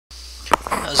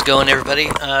How's it going, everybody?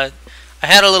 I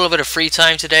had a little bit of free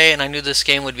time today, and I knew this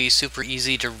game would be super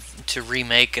easy to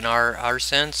remake in our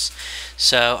sense.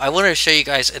 So I wanted to show you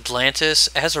guys Atlantis.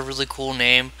 It has a really cool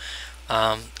name.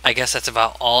 I guess that's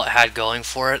about all it had going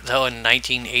for it, though. In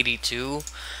 1982,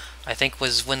 I think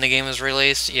was when the game was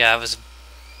released. Yeah, it was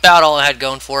about all it had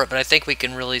going for it. But I think we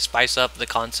can really spice up the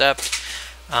concept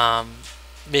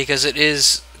because it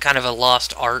is kind of a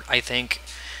lost art, I think,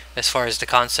 as far as the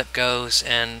concept goes,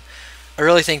 and I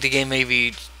really think the game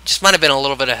maybe just might have been a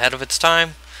little bit ahead of its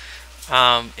time.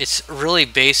 It's a really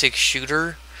basic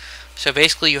shooter. So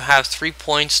basically you have 3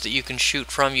 points that you can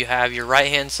shoot from. You have your right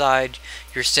hand side,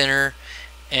 your center,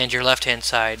 and your left hand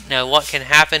side. Now what can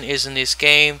happen is in this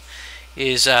game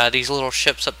is these little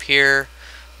ships up here,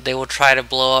 they will try to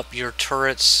blow up your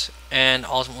turrets and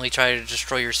ultimately try to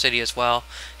destroy your city as well.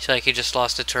 So like he just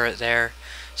lost a turret there.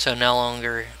 So no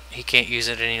longer, he can't use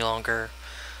it any longer.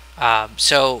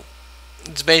 So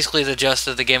it's basically the gist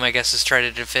of the game, I guess, is try to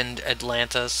defend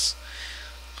Atlantis.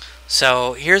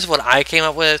 So here's what I came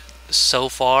up with so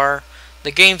far. The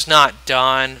game's not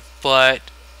done, but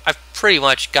I've pretty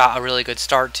much got a really good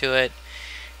start to it,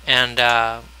 and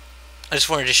I just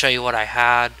wanted to show you what I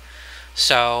had.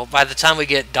 So by the time we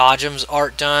get Dodgem's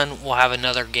art done, we'll have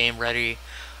another game ready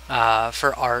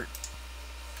for art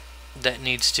that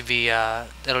needs to be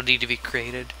that'll need to be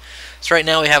created. So right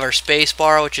now we have our space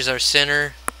bar, which is our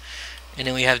center. And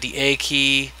then we have the A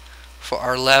key for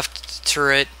our left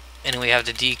turret, and then we have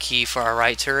the D key for our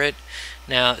right turret.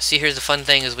 Now, see, here's the fun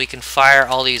thing is we can fire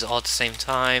all these all at the same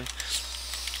time.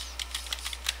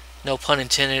 No pun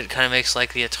intended, it kind of makes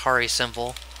like the Atari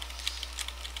symbol.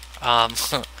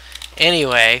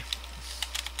 Anyway,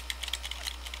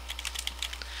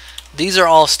 these are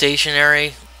all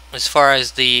stationary as far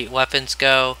as the weapons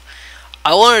go.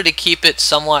 I wanted to keep it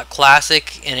somewhat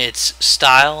classic in its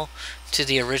style to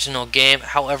the original game.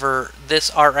 However, this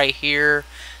art right here,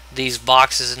 these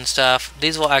boxes and stuff,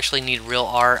 these will actually need real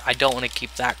art. I don't want to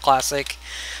keep that classic.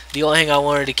 The only thing I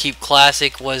wanted to keep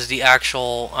classic was the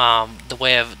actual the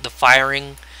way of the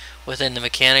firing within the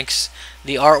mechanics.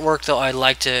 The artwork, though, I'd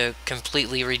like to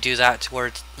completely redo that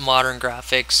towards modern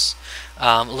graphics,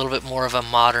 a little bit more of a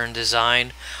modern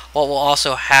design. What we'll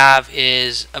also have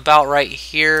is about right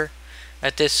here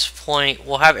at this point,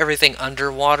 we'll have everything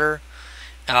underwater.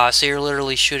 So you're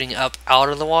literally shooting up out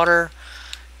of the water.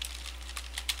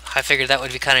 I figured that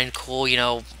would be kind of cool, you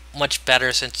know, much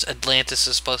better since Atlantis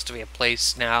is supposed to be a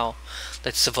place now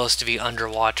that's supposed to be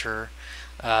underwater,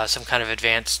 some kind of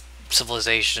advanced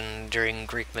civilization during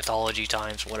Greek mythology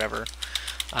times, whatever.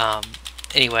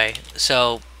 Anyway,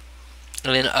 so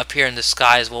and then up here in the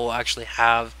skies we'll actually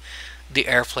have the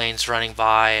airplanes running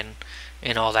by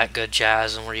and all that good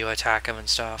jazz, and where you attack them and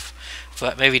stuff.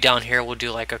 But maybe down here we'll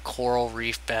do like a coral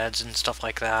reef beds and stuff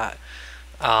like that,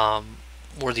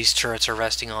 where these turrets are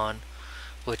resting on,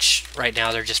 which right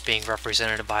now they're just being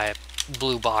represented by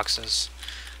blue boxes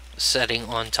setting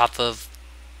on top of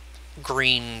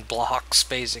green blocks,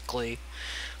 basically,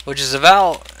 which is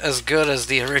about as good as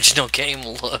the original game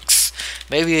looks.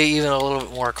 Maybe even a little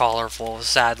bit more colorful,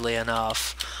 sadly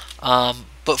enough.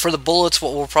 But for the bullets,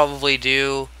 what we'll probably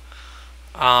do,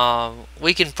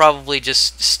 we can probably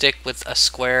just stick with a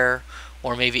square,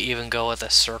 or maybe even go with a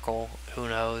circle, who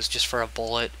knows, just for a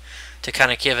bullet to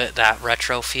kind of give it that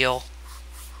retro feel.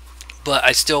 But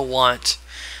I still want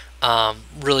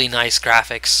really nice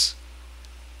graphics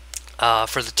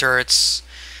for the turrets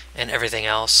and everything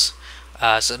else,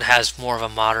 so it has more of a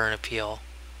modern appeal.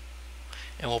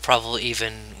 And we'll probably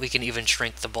we can even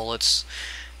shrink the bullets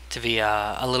to be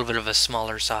a little bit of a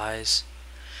smaller size.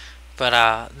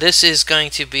 But this is going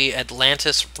to be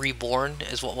Atlantis Reborn,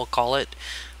 is what we'll call it.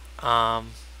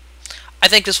 I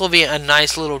think this will be a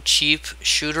nice little cheap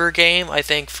shooter game, I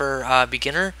think, for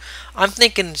beginner. I'm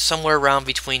thinking somewhere around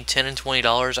between $10 and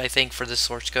 $20, I think, for this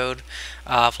source code,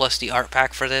 plus the art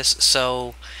pack for this.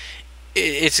 So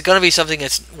it's going to be something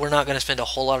we're not going to spend a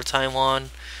whole lot of time on.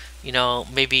 You know,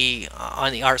 maybe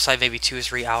on the art side, maybe 2 or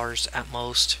 3 hours at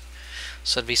most.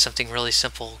 So it'd be something really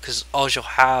simple, because all you'll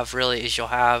have really is you'll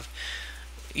have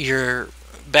your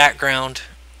background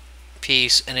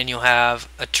piece, and then you'll have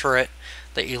a turret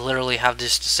that you literally have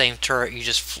just the same turret, you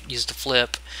just use the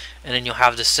flip, and then you'll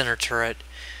have the center turret.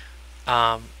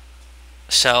 And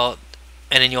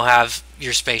then you'll have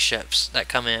your spaceships that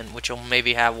come in, which you'll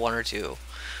maybe have 1 or 2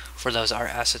 for those art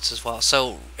assets as well.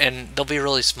 So, and they'll be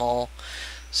really small,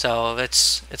 so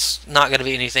it's not going to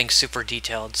be anything super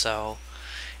detailed. So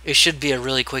it should be a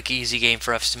really quick, easy game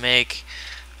for us to make.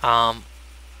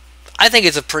 I think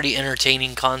it's a pretty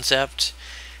entertaining concept,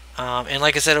 and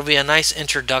like I said, it'll be a nice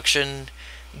introduction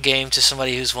game to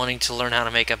somebody who's wanting to learn how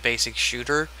to make a basic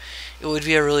shooter. It would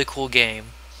be a really cool game.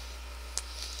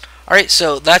 Alright,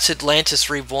 so that's Atlantis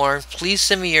Reborn. Please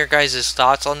send me your guys'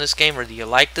 thoughts on this game. Or do you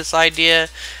like this idea?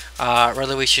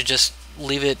 Whether we should just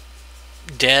leave it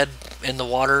dead in the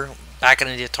water back in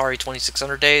the Atari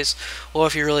 2600 days, or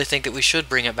if you really think that we should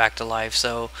bring it back to life.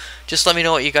 So just let me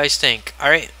know what you guys think.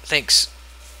 Alright, thanks.